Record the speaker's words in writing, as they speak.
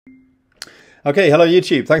Okay, hello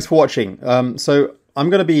YouTube. Thanks for watching. So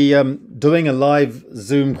I'm going to be doing a live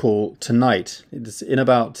Zoom call tonight. It's in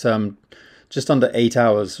about just under 8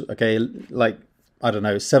 hours. Okay, like I don't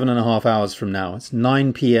know, 7.5 hours from now. It's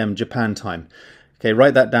 9 p.m. Japan time. Okay,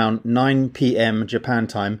 write that down. 9 p.m. Japan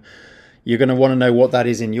time. You're going to want to know what that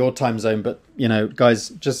is in your time zone. But you know, guys,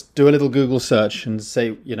 just do a little Google search and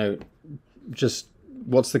say, you know, just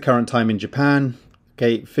what's the current time in Japan.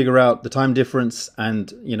 Okay, figure out the time difference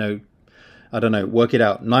and you know. I don't know, work it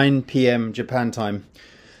out. 9 p.m. Japan time.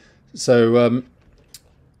 So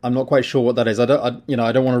I'm not quite sure what that is. I don't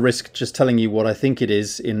want to risk just telling you what I think it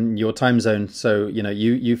is in your time zone. So you know,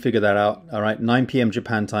 you figure that out. All right, 9 p.m.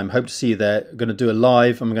 Japan time. Hope to see you there. I'm going to do a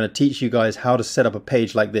live. I'm going to teach you guys how to set up a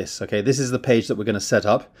page like this. Okay, this is the page that we're going to set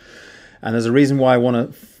up, and there's a reason why I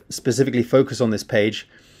want to specifically focus on this page,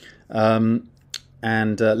 and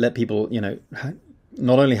let people, you know,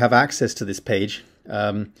 not only have access to this page.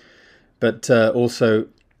 But also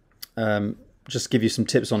just give you some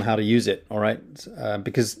tips on how to use it, all right?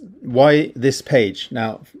 Because why this page?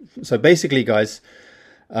 Now, so basically, guys,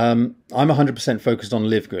 I'm 100% focused on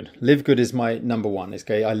LiveGood. LiveGood is my number one.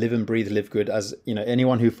 Okay, I live and breathe LiveGood. As you know,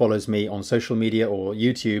 anyone who follows me on social media or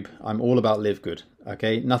YouTube, I'm all about LiveGood.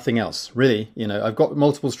 Okay, nothing else really. You know, I've got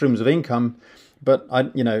multiple streams of income, but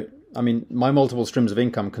I mean, my multiple streams of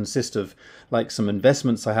income consist of like some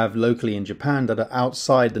investments I have locally in Japan that are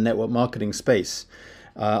outside the network marketing space.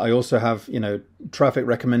 I also have, you know, traffic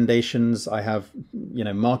recommendations. I have, you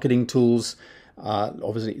know, marketing tools,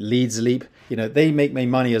 obviously Leads Leap, you know, they make me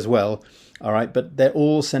money as well. All right. But they're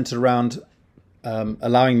all centered around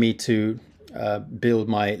allowing me to build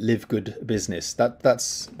my LiveGood business.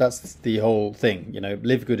 That's the whole thing. You know,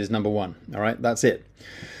 LiveGood is number one. All right. That's it.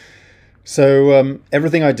 So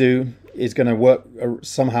everything I do is going to work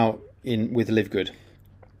somehow with LiveGood.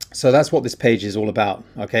 So that's what this page is all about.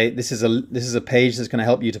 Okay, this is a page that's going to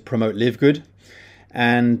help you to promote LiveGood,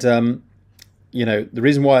 and you know, the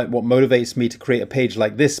reason why, what motivates me to create a page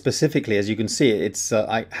like this specifically, as you can see, it's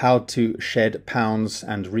how to shed pounds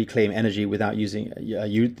and reclaim energy without using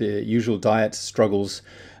the usual diet struggles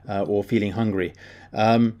or feeling hungry.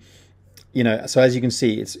 You know, so as you can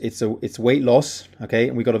see, it's weight loss. Okay,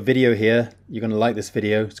 and we got a video here. You're going to like this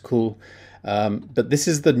video. It's cool. But this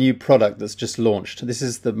is the new product that's just launched. This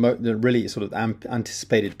is the really sort of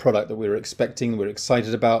anticipated product that we were expecting, we're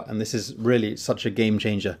excited about, and this is really such a game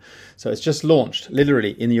changer. So it's just launched,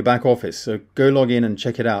 literally in your back office. So go log in and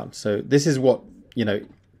check it out. So this is what, you know,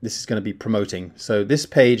 this is going to be promoting. So this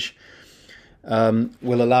page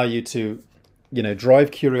will allow you to, you know,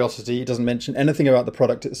 drive curiosity. It doesn't mention anything about the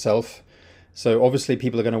product itself. So obviously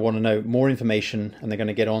people are going to want to know more information, and they're going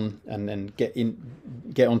to get on and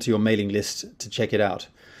get onto your mailing list to check it out.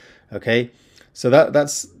 Okay, so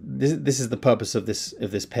this is the purpose of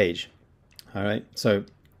this page. All right, so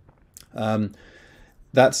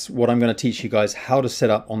that's what I'm going to teach you guys how to set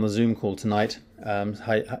up on the Zoom call tonight,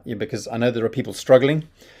 because I know there are people struggling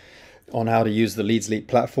on how to use the Leads Leap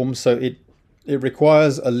platform. So it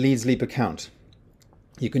requires a Leads Leap account.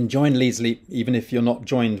 You can join Leads Leap even if you're not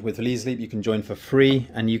joined with Leads Leap. You can join for free,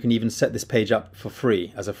 and you can even set this page up for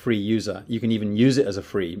free as a free user. You can even use it as a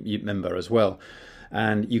free member as well,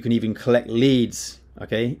 and you can even collect leads,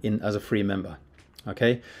 okay, as a free member.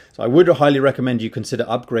 Okay, so I would highly recommend you consider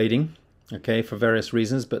upgrading, okay, for various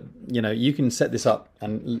reasons. But you know, you can set this up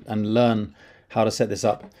and learn how to set this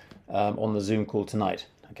up on the Zoom call tonight.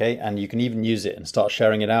 Okay, and you can even use it and start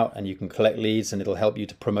sharing it out, and you can collect leads, and it'll help you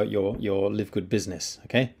to promote your LiveGood business.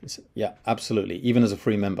 Okay, yeah, absolutely, even as a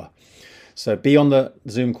free member. So be on the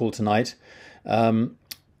Zoom call tonight, so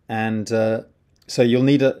you'll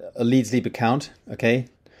need a Leads Leap account. Okay,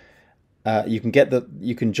 you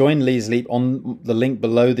can join Leads Leap on the link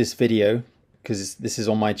below this video, because this is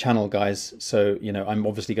on my channel, guys. So you know, I'm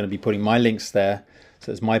obviously going to be putting my links there.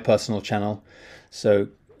 So it's my personal channel. So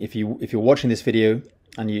if you're watching this video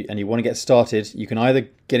and you want to get started, you can either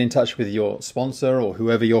get in touch with your sponsor or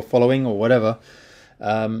whoever you're following or whatever,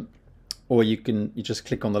 or you just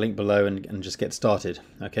click on the link below and just get started.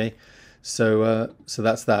 Okay, so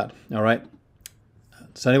that's that. All right,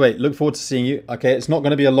 so anyway, look forward to seeing you. Okay, it's not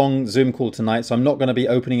going to be a long Zoom call tonight, so I'm not going to be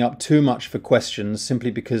opening up too much for questions,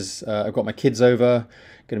 simply because I've got my kids over,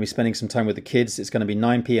 going to be spending some time with the kids. It's going to be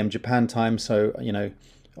 9 p.m. Japan time, so you know,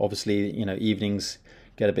 obviously, you know, evenings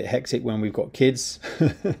get a bit hectic when we've got kids.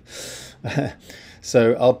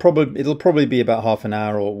 So it'll probably be about half an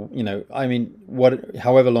hour, or you know, I mean,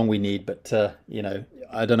 however long we need. But you know,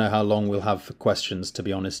 I don't know how long we'll have for questions, to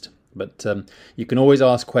be honest. But you can always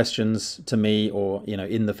ask questions to me, or you know,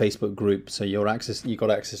 in the Facebook group. So you've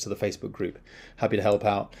got access to the Facebook group. Happy to help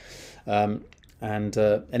out.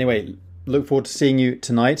 Anyway, look forward to seeing you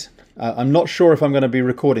tonight. I'm not sure if I'm going to be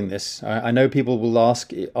recording this. I know people will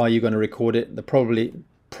ask, are you going to record it?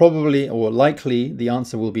 Probably or likely the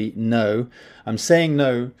answer will be no. I'm saying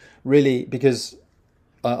no really because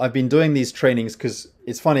I've been doing these trainings because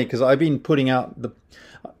it's funny because I've been putting out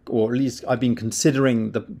or at least I've been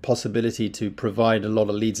considering the possibility to provide a lot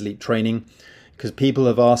of Leads Leap training because people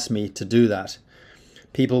have asked me to do that.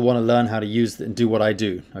 People want to learn how to use and do what I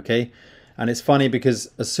do, okay? And it's funny because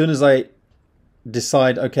as soon as I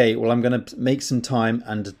decide, okay, well, I'm going to make some time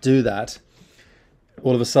and do that,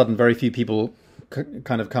 all of a sudden, very few people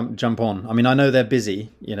kind of jump on. I mean, I know they're busy,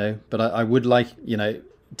 but I would like,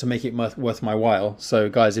 to make it worth my while. So,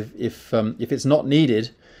 guys, if it's not needed,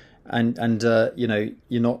 and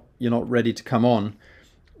you're not ready to come on,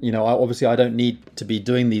 obviously I don't need to be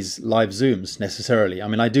doing these live Zooms necessarily. I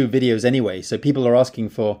mean, I do videos anyway, so people are asking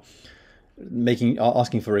for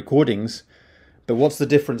recordings. But what's the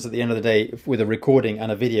difference at the end of the day with a recording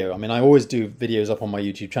and a video? I mean, I always do videos up on my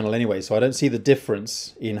YouTube channel anyway, so I don't see the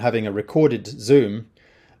difference in having a recorded Zoom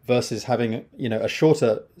versus having, a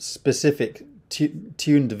shorter, specific,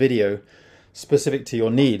 tuned video specific to your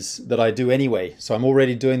needs that I do anyway. So I'm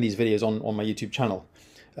already doing these videos on my YouTube channel,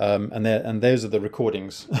 and those are the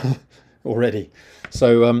recordings already.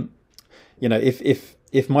 So,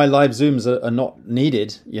 if my live Zooms are not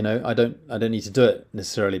needed, I don't need to do it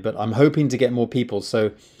necessarily, but I'm hoping to get more people.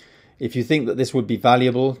 So if you think that this would be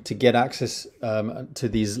valuable to get access to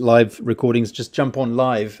these live recordings, just jump on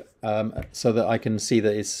live so that I can see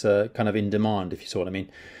that it's kind of in demand, if you saw what I mean.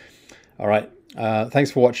 All right.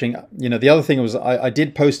 Thanks for watching. The other thing was I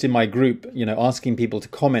did post in my group, asking people to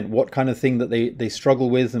comment what kind of thing that they struggle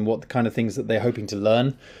with and what kind of things that they're hoping to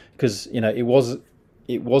learn, because,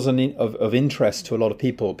 it was of interest to a lot of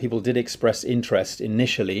people. People did express interest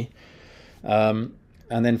initially, and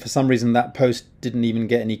then for some reason that post didn't even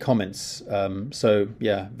get any comments. So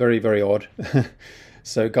yeah, very, very odd.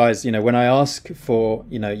 So guys, when I ask for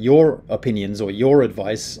your opinions or your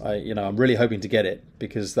advice, I'm really hoping to get it,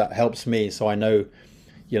 because that helps me so I know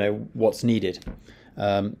what's needed.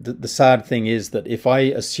 The sad thing is that if I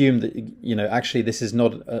assume that actually this is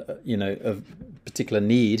not a particular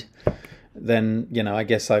need, then I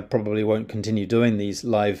guess I probably won't continue doing these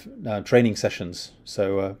live training sessions.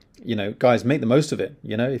 So guys, make the most of it.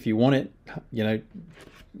 If you want it,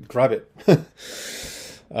 grab it.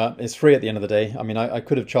 It's free at the end of the day. I mean, I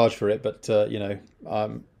could have charged for it, but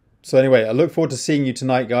so anyway, I look forward to seeing you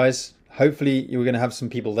tonight, guys. Hopefully you're going to have some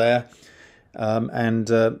people there, and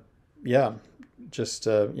yeah, just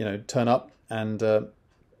turn up and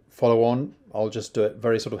follow on. I'll just do it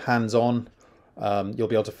very sort of hands-on. You'll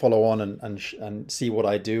be able to follow on and see what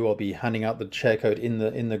I do. I'll be handing out the share code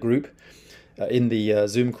in the group, in the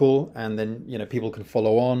Zoom call, and then people can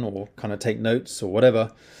follow on or kind of take notes or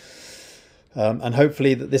whatever. And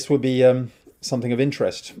hopefully that this will be something of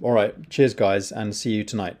interest. All right, cheers guys, and see you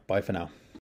tonight. Bye for now.